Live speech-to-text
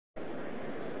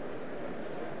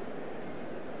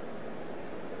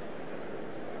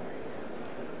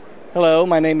Hello,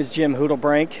 my name is Jim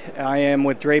Hoodelbrink. I am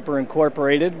with Draper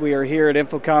Incorporated. We are here at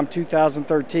InfoComm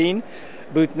 2013,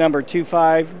 booth number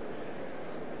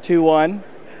 2521,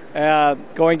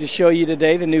 going to show you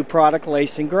today the new product,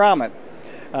 Lacing Grommet.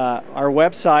 Our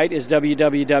website is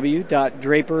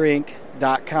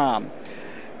www.draperinc.com.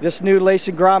 This new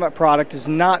Lacing Grommet product is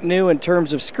not new in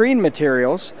terms of screen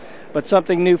materials, but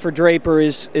something new for Draper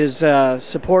is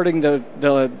supporting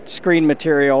the screen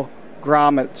material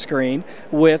grommet screen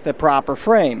with a proper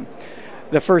frame.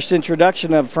 The first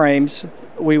introduction of frames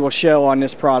we will show on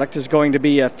this product is going to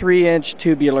be a 3-inch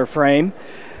tubular frame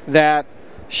that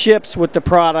ships with the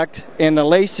product and the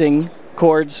lacing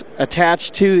cords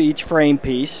attached to each frame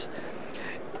piece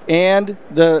and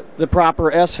the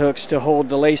proper S-hooks to hold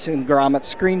the Lacing Grommet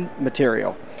screen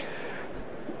material.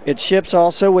 It ships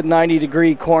also with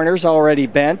 90-degree corners already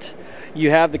bent.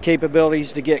 You have the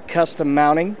capabilities to get custom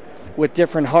mounting with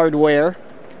different hardware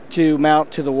to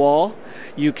mount to the wall.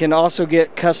 You can also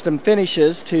get custom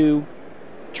finishes to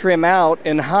trim out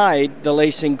and hide the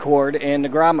lacing cord and the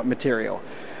grommet material.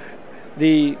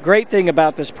 The great thing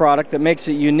about this product that makes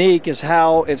it unique is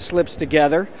how it slips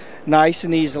together nice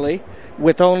and easily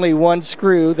with only one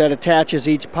screw that attaches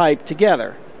each pipe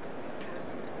together.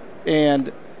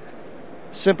 And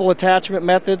simple attachment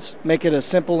methods make it a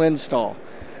simple install.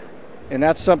 And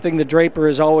that's something the Draper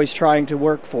is always trying to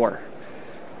work for.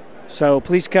 So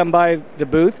please come by the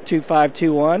booth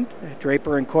 2521,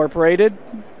 Draper Incorporated,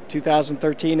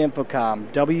 2013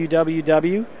 InfoComm,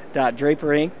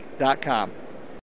 www.draperinc.com.